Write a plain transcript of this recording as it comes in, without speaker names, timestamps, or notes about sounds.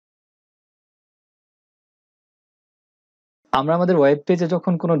আমরা আমাদের ওয়েব পেজে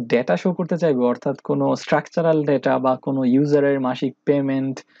যখন কোনো ডেটা শো করতে চাইবো, অর্থাৎ কোনো স্ট্রাকচারাল ডেটা বা কোনো ইউজারের মাসিক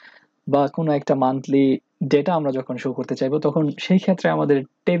পেমেন্ট বা কোনো একটা মান্থলি ডেটা আমরা যখন শো করতে চাইবো, তখন সেই ক্ষেত্রে আমাদের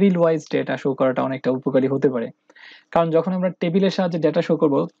টেবিল ওয়াইজ ডেটা শো করাটা অনেকটা উপকারী হতে পারে। কারণ যখন আমরা টেবিলের সাহায্যে ডেটা শো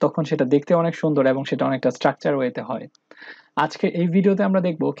করব, তখন সেটা দেখতে অনেক সুন্দর এবং সেটা অনেকটা স্ট্রাকচার ওয়েতে হয়। আজকে এই ভিডিওতে আমরা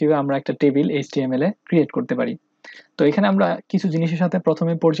দেখবো কিভাবে আমরা একটা টেবিল এইচটিএমএল এ ক্রিয়েট করতে পারি। তো এখানে আমরা কিছু জিনিসের সাথে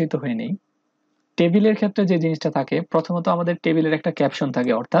প্রথমে পরিচিত হয়ে নিই। টেবিলের ক্ষেত্রে যে জিনিসটা থাকে, প্রথমত আমাদের টেবিলের একটা ক্যাপশন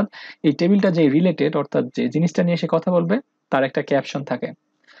থাকে, অর্থাৎ এই টেবিলটা যে রিলেটেড, অর্থাৎ যে জিনিসটা নিয়ে সে কথা বলবে তার একটা ক্যাপশন থাকে।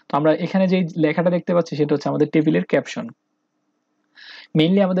 তো আমরা এখানে যে লেখাটা দেখতে পাচ্ছি সেটা হচ্ছে আমাদের টেবিলের ক্যাপশন।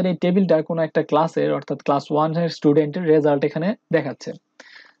 মেইনলি আমাদের এই টেবিলটা কোনো একটা ক্লাসের, অর্থাৎ ক্লাস 1 এর স্টুডেন্টের রেজাল্ট এখানে দেখাচ্ছে।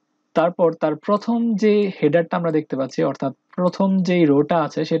 তারপর তার প্রথম যে হেডারটা আমরা দেখতে পাচ্ছি, অর্থাৎ প্রথম যেই রোটা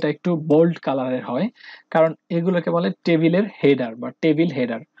আছে সেটা একটু বোল্ড কালারের হয়, কারণ এগুলোকে বলে টেবিলের হেডার বা টেবিল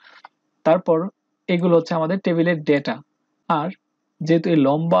হেডার। তারপর এগুলো হচ্ছে আমাদের টেবিলের ডেটা। আর যেহেতু এই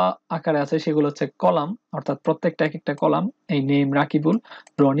লম্বা আকারে আছে সেগুলো হচ্ছে কলাম, অর্থাৎ প্রত্যেকটা এক একটা কলাম। এই নেম, রাকিবুল,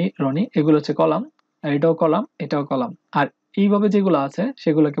 রনি, রনি, এগুলো হচ্ছে কলাম। আর এটাও কলাম, এটাও কলাম। আর এইভাবে যেগুলো আছে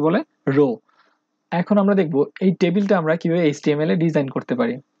সেগুলোকে বলে রো। এখন আমরা দেখব এই টেবিলটা আমরা কিভাবে এইচটিএমএল এ ডিজাইন করতে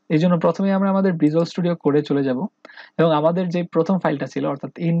পারি। এই জন্য প্রথমে আমরা আমাদের ভিজুয়াল স্টুডিও কোডে চলে যাব এবং আমাদের যে প্রথম ফাইলটা ছিল,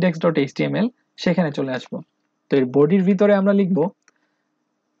 অর্থাৎ index.html, সেখানে চলে আসব। তো এর বডির ভিতরে আমরা লিখব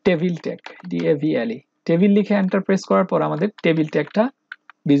টেবিল ট্যাগ, DAVLE। টেবিল লিখে এন্টার প্রেস করার পর আমাদের টেবিল ট্যাগটা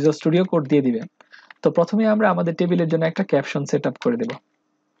ভিজুয়াল স্টুডিও কোড দিয়ে দিবে। তো প্রথমে আমরা আমাদের টেবিলের জন্য একটা ক্যাপশন সেট আপ করে দেব।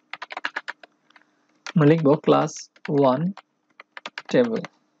 আমরা লিখব ক্লাস 1 টেবিল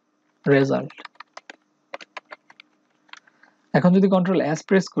রেজাল্ট। এখন যদি কন্ট্রোল এস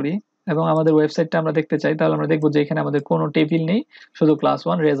প্রেস করি এবং আমাদের ওয়েবসাইটটা আমরা দেখতে চাই, তাহলে আমরা দেখব যে এখানে আমাদের কোনো টেবিল নেই, শুধু ক্লাস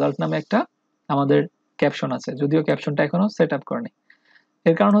 1 রেজাল্ট নামে একটা আমাদের ক্যাপশন আছে, যদিও ক্যাপশনটা এখনো সেট আপ করেনি।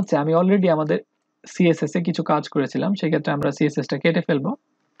 এর কারণ হচ্ছে আমি অলরেডি আমাদের সিএসএস এ কিছু কাজ করেছিলাম, সেক্ষেত্রে আমরা সিএসএসটা কেটে ফেলবো।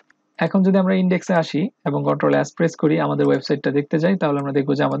 এখন যদি আমরা ইন্ডেক্সে আসি এবং কন্ট্রোল এস প্রেস করি, আমাদের ওয়েবসাইটটা দেখতে যাই, তাহলে আমরা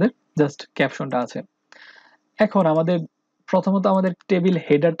দেখবো যে আমাদের জাস্ট ক্যাপশনটা আছে। এখন আমাদের প্রথমত আমাদের টেবিল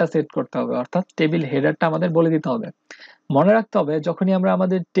হেডারটা সেট করতে হবে, অর্থাৎ টেবিল হেডারটা আমাদের বলে দিতে হবে। মনে রাখতে হবে, যখনই আমরা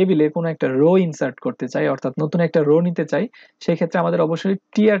আমাদের টেবিলে কোনো একটা রো ইনসার্ট করতে চাই, অর্থাৎ নতুন একটা রো নিতে চাই, সেই ক্ষেত্রে আমাদের অবশ্যই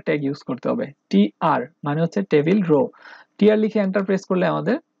টিআর ট্যাগ ইউজ করতে হবে। টিআর মানে হচ্ছে টেবিল রো। টিআর লিখে এন্টার প্রেস করলে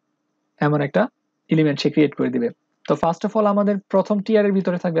আমাদের এমন একটা এলিমেন্ট সে ক্রিয়েট করে দিবে। তো ফার্স্ট অফ অল আমাদের প্রথম টিআর এর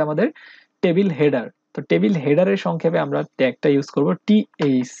ভিতরে থাকবে আমাদের টেবিল হেডার। তো টেবিল হেডারের সংক্ষেপে আমরা ট্যাগটা ইউজ করব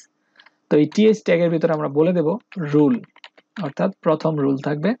টিএইচ। তো এই টিএইচ ট্যাগের ভিতরে আমরা বলে দেব রুল, অর্থাৎ প্রথম রুল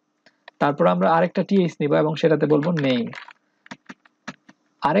থাকবে। তারপর আমরা আরেকটা টিএইচ নিব এবং সেটাতে বলবো নেম।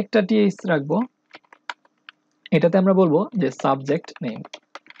 আরেকটা টিএইচ রাখবো, এটাতে আমরা বলবো যে সাবজেক্ট নেম।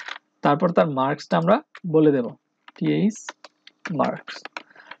 তারপর তার মার্কসটা আমরা বলে দেব টিএইচ মার্কস।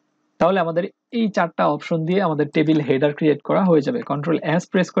 তাহলে আমাদের এই চারটা অপশন দিয়ে আমাদের টেবিল হেডার ক্রিয়েট করা হয়ে যাবে। কন্ট্রোল এস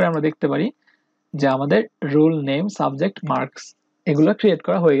প্রেস করে আমরা দেখতে পারি যে আমাদের রুল, নেম, সাবজেক্ট, মার্কস এগুলো ক্রিয়েট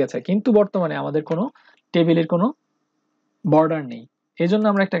করা হয়ে গেছে, কিন্তু বর্তমানে আমাদের কোনো টেবিলের কোনো বর্ডার নেই। এই জন্য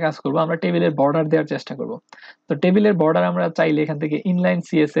আমরা একটা কাজ করব, আমরা টেবিলের বর্ডার দেওয়ার চেষ্টা করব। তো টেবিলের বর্ডার আমরা চাইলে এখান থেকে ইনলাইন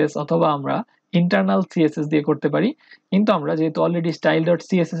সিএসএস অথবা আমরা ইন্টারনাল সিএসএস দিয়ে করতে পারি, কিন্তু আমরা যেহেতু অলরেডি স্টাইল ডট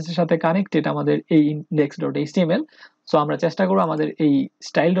সিএসএস এর সাথে কানেক্টেড আমাদের এই ইন্ডেক্স ডট এইচটিএমএল, সো আমরা চেষ্টা করব আমাদের এই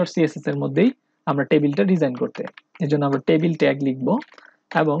স্টাইল ডট সিএসএস এর মধ্যেই আমরা টেবিলটা ডিজাইন করতে। এই জন্য আমরা টেবিল ট্যাগ লিখব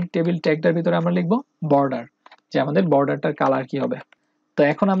এবং টেবিল ট্যাগটার ভিতরে আমরা লিখব বর্ডার, যে আমাদের বর্ডারটার কালার কি হবে। তো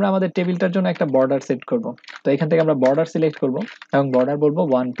এখন আমরা আমাদের টেবিলটার জন্য একটা বর্ডার সেট করব। তো এখান থেকে আমরা বর্ডার সিলেক্ট করব এবং বর্ডার বলবো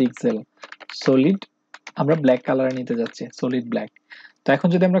 1 পিক্সেল সলিড। আমরা ব্ল্যাক কালারে নিতে যাচ্ছি, সলিড ব্ল্যাক। তো এখন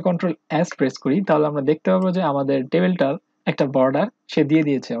যদি আমরা কন্ট্রোল এস প্রেস করি, তাহলে আমরা দেখতে পাবো যে আমাদের টেবিলটার একটা বর্ডার সে দিয়ে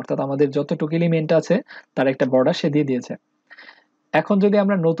দিয়েছে, অর্থাৎ আমাদের যতটুকু এলিমেন্ট আছে তার একটা বর্ডার সে দিয়ে দিয়েছে। এখন যদি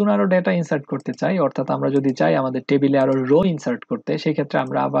আমরা নতুন আরো ডেটা ইনসার্ট করতে চাই, অর্থাৎ আমরা যদি চাই আমাদের টেবিলে আরো রো ইনসার্ট করতে, সেই ক্ষেত্রে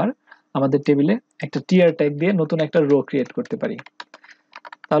আমরা আবার আমাদের টেবিলে একটা টিআর ট্যাগ দিয়ে নতুন একটা রো ক্রিয়েট করতে পারি।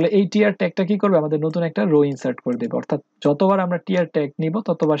 তাহলে এই টিআর ট্যাগটা কি করবে, আমাদের নতুন একটা রো ইনসার্ট করে দেবে, অর্থাৎ যতবার আমরা টিআর ট্যাগ নিব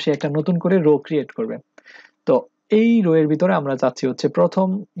ততবার সে একটা নতুন করে রো ক্রিয়েট করবে। তো এই রো এর ভিতরে আমরা চাচ্ছি হচ্ছে প্রথম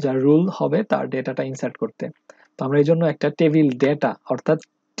যা রুল হবে তার ডেটাটা ইনসার্ট করতে। তো আমরা এই জন্য একটা টেবিল ডেটা অর্থাৎ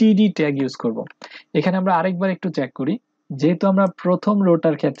টিডি ট্যাগ ইউজ করব। এখানে আমরা আরেকবার একটু চেক করি, যেহেতু আমরা প্রথম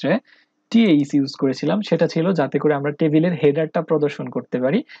রোটার ক্ষেত্রে টিএইচ ইউজ করেছিলাম, সেটা ছিল যাতে করে আমরা টেবিলের হেডারটা প্রদর্শন করতে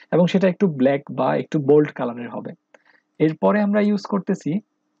পারি এবং সেটা একটু ব্ল্যাক বা একটু বোল্ড কালারের হবে। এরপরে আমরা ইউজ করতেছি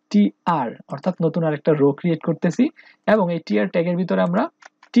টিআর, অর্থাৎ নতুন আরেকটা রো ক্রিয়েট করতেছি এবং এই টিআর ট্যাগের ভিতরে আমরা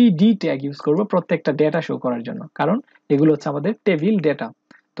টিডি ট্যাগ ইউজ করব প্রত্যেকটা ডেটা শো করার জন্য, কারণ এগুলো হচ্ছে আমাদের টেবিল ডেটা।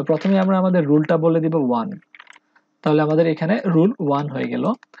 তো প্রথমে আমরা আমাদের রুলটা বলে দিব 1। তাহলে আমাদের এখানে রুল 1 হয়ে গেল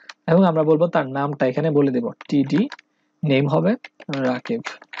এবং আমরা বলবো তার নামটা এখানে বলে দেব টিডি, নেম হবে রাকিব।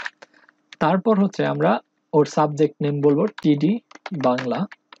 তারপর হচ্ছে আমরা ওর সাবজেক্ট নেম বলবো টিডি বাংলা,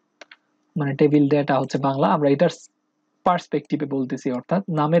 মানে টেবিল ডেটা হচ্ছে বাংলা, আমরা এটার পার্সপেক্টিভে বলতেছি, অর্থাৎ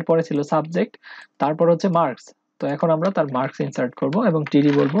নামের পরে ছিল সাবজেক্ট, তারপর হচ্ছে মার্কস। তো এখন আমরা তার মার্কস ইনসার্ট করব এবং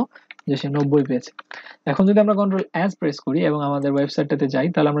টিডি বলবো যে সে 90 পেয়েছে। এখন যদি আমরা কন্ট্রোল এস প্রেস করি এবং আমাদের ওয়েবসাইটটাতে যাই,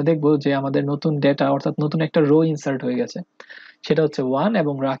 তাহলে আমরা দেখবো যে আমাদের নতুন ডেটা অর্থাৎ নতুন একটা রো ইনসার্ট হয়ে গেছে, সেটা হচ্ছে 1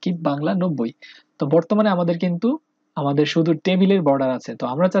 এবং রাকিব বাংলা 90। তো বর্তমানে আমাদের কিন্তু আমাদের শুধু টেবিলের বর্ডার আছে, তো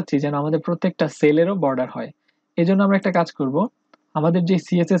আমরা চাচ্ছি যেন আমাদের প্রত্যেকটা সেলেরও বর্ডার হয়। এই জন্য আমরা একটা কাজ করব, আমাদের যে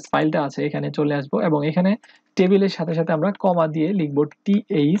সিএসএস ফাইলটা আছে এখানে চলে আসব এবং এখানে টেবিলের সাথে সাথে আমরা কমা দিয়ে লিখব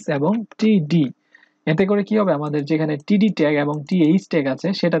টিএইচ এবং টিডি। এতে করে কি হবে, আমাদের যেখানে টিডি ট্যাগ এবং টিএইচ ট্যাগ আছে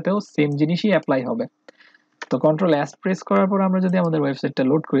সেটাতেও সেম জিনিসই অ্যাপ্লাই হবে। তো কন্ট্রোল এস প্রেস করার পর আমরা যদি আমাদের ওয়েবসাইটটা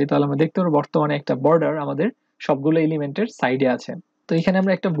লোড করি, তাহলে আমরা দেখতে পারবো বর্তমানে একটা বর্ডার আমাদের সবগুলো এলিমেন্টের সাইডে আছে। তো এখানে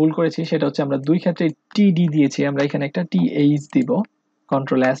আমরা একটা ভুল করেছি, সেটা হচ্ছে আমরা দুই ক্ষেত্রে টিডি দিয়েছি, আমরা এখানে একটা টিএইচ দিব।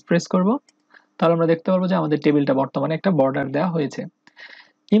 কন্ট্রোল এস প্রেস করব, তাহলে আমরা দেখতে পারবো যে আমাদের টেবিলটা বর্তমানে একটা বর্ডার দেওয়া হয়েছে।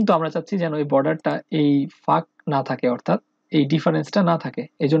 কিন্তু আমরা চাচ্ছি যেন এই বর্ডারটা এই ফাঁক না থাকে, অর্থাৎ এই ডিফারেন্সটা না থাকে,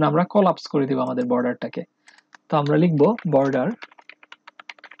 এই জন্য আমরা কলাপস করে দিব আমাদের বর্ডারটাকে। তো আমরা লিখবো বর্ডার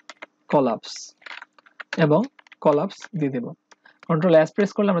কলাপস এবং কলাপস দিয়ে দেব। কন্ট্রোল এস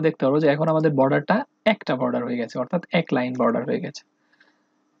প্রেস করলে আমরা দেখতে পারবো যে এখন আমাদের বর্ডারটা একটা বর্ডার হয়ে গেছে, অর্থাৎ এক লাইন বর্ডার হয়ে গেছে।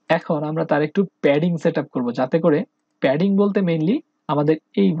 এখন আমরা তার একটু প্যাডিং সেট আপ করবো, যাতে করে প্যাডিং বলতে মেইনলি আমাদের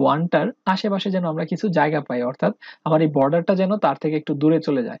এই ওয়ানটার আশেপাশে যেন আমরা কিছু জায়গা পাই, অর্থাৎ আমার এই বর্ডারটা যেন তার থেকে একটু দূরে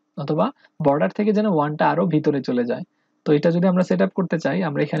চলে যায়, অথবা বর্ডার থেকে যেন ওয়ানটা আরো ভিতরে চলে যায়। তো এটা যদি আমরা সেট আপ করতে চাই,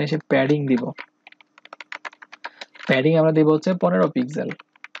 আমরা এখানে এসে প্যাডিং দিব। প্যাডিং আমরা দিব হচ্ছে 15 পিক্সেল।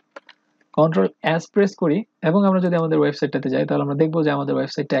 কন্ট্রোল এস প্রেস করি এবং আমরা যদি আমাদের ওয়েবসাইটটাতে যাই, তাহলে আমরা দেখবো যে আমাদের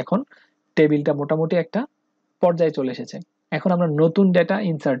ওয়েবসাইটটা এখন টেবিলটা মোটামুটি একটা পর্যায়ে চলে এসেছে। এখন আমরা নতুন ডেটা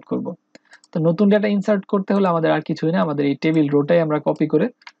ইনসার্ট করব। তো নতুন ডেটা ইনসার্ট করতে হলে আমাদের আর কিছুই না, আমাদের এই টেবিল রোটাই আমরা কপি করে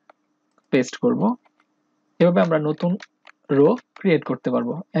পেস্ট করব। এভাবে আমরা নতুন রো ক্রিয়েট করতে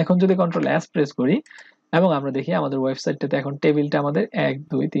পারবো। এখন যদি কন্ট্রোল এস প্রেস করি এবং আমরা দেখি আমাদের ওয়েবসাইটটাতে এখন টেবিলটা আমাদের 1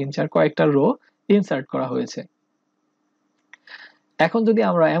 2 3 4 কয়েকটা রো ইনসার্ট করা হয়েছে। এখন যদি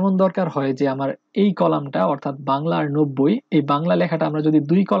আমরা এমন দরকার হয় যে আমার এই কলামটা অর্থাৎ বাংলা আর 90, এই বাংলা লেখাটা আমরা যদি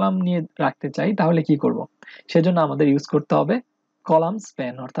দুই কলাম নিয়ে রাখতে চাই, তাহলে কি করব? সেজন্য আমাদের ইউজ করতে হবে কলাম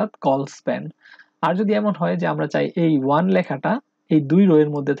স্প্যান অর্থাৎ কল স্প্যান। আর যদি এমন হয় যে আমরা চাই এই ওয়ান লেখাটা এই দুই রো এর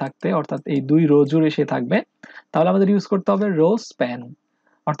মধ্যে থাকতে, অর্থাৎ এই দুই রো জুড়ে সে থাকবে, তাহলে আমাদের ইউজ করতে হবে রো স্প্যান,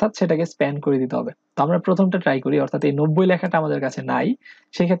 অর্থাৎ সেটাকে স্প্যান করে দিতে হবে। তো আমরা প্রথমটা ট্রাই করি, অর্থাৎ এই 90 লেখাটা আমাদের কাছে নাই,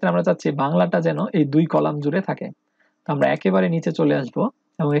 সেক্ষেত্রে আমরা চাচ্ছি বাংলাটা যেন এই দুই কলাম জুড়ে থাকে। আমরা একেবারে নিচে চলে আসব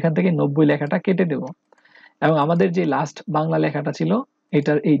এবং এখান থেকে 90 লেখাটা কেটে দেব এবং আমাদের যে লাস্ট বাংলা লেখাটা ছিল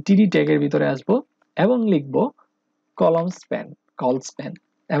এটার এই টিডি ট্যাগের ভিতরে আসব এবং লিখব কলাম স্প্যান, কল স্প্যান,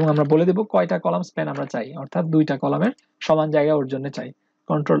 এবং আমরা বলে দেব কয়টা কলাম স্প্যান আমরা চাই, অর্থাৎ দুইটা কলামের সমান জায়গা ওর জন্য চাই।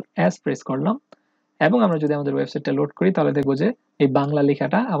 কন্ট্রোল এস প্রেস করলাম এবং আমরা যদি আমাদের ওয়েবসাইটটা লোড করি, তাহলে দেখবো যে এই বাংলা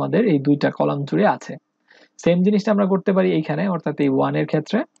লেখাটা আমাদের এই দুইটা কলাম জুড়ে আছে। সেম জিনিসটা আমরা করতে পারি এইখানে, অর্থাৎ এই ওয়ানের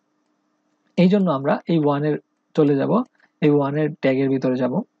ক্ষেত্রে। এই জন্য আমরা এই ওয়ানের চলে যাব, এই ওয়ানের ট্যাগের ভিতরে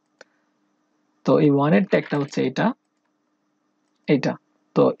যাব। তো এই ওয়ানের ট্যাগটা হচ্ছে এটা, এইটা।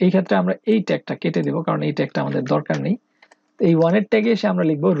 তো এই ক্ষেত্রে আমরা এই ট্যাগটা কেটে দেব, কারণ এই ট্যাগটা আমাদের দরকার নেই। এই ওয়ানের ট্যাগে এসে আমরা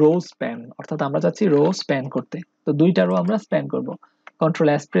লিখবো রো স্প্যান, অর্থাৎ আমরা চাচ্ছি রো স্প্যান করতে। তো দুইটা রো আমরা স্প্যান করব। কন্ট্রোল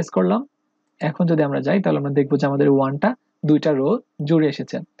এস প্রেস করলাম। এখন যদি আমরা যাই, তাহলে আমরা দেখবো যে আমাদের ওয়ানটা দুইটা রো জুড়ে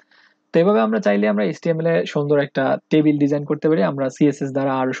এসেছে। তো এভাবে আমরা চাইলে আমরা HTML এ সুন্দর একটা টেবিল ডিজাইন করতে পারি, আমরা CSS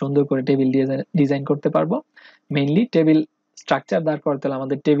দ্বারা আরো সুন্দর করে টেবিল ডিজাইন করতে পারবো। মেইনলি টেবিল স্ট্রাকচার দাঁড় করতে হলে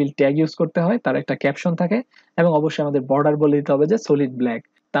আমাদের টেবিল ট্যাগ ইউজ করতে হয়, তার একটা ক্যাপশন থাকে এবং অবশ্যই আমাদের বর্ডার বলে দিতে হবে যে সলিড ব্ল্যাক।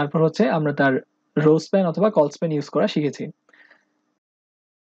 তারপর হচ্ছে আমরা তার রো স্প্যান অথবা কল স্প্যান ইউজ করা শিখেছি।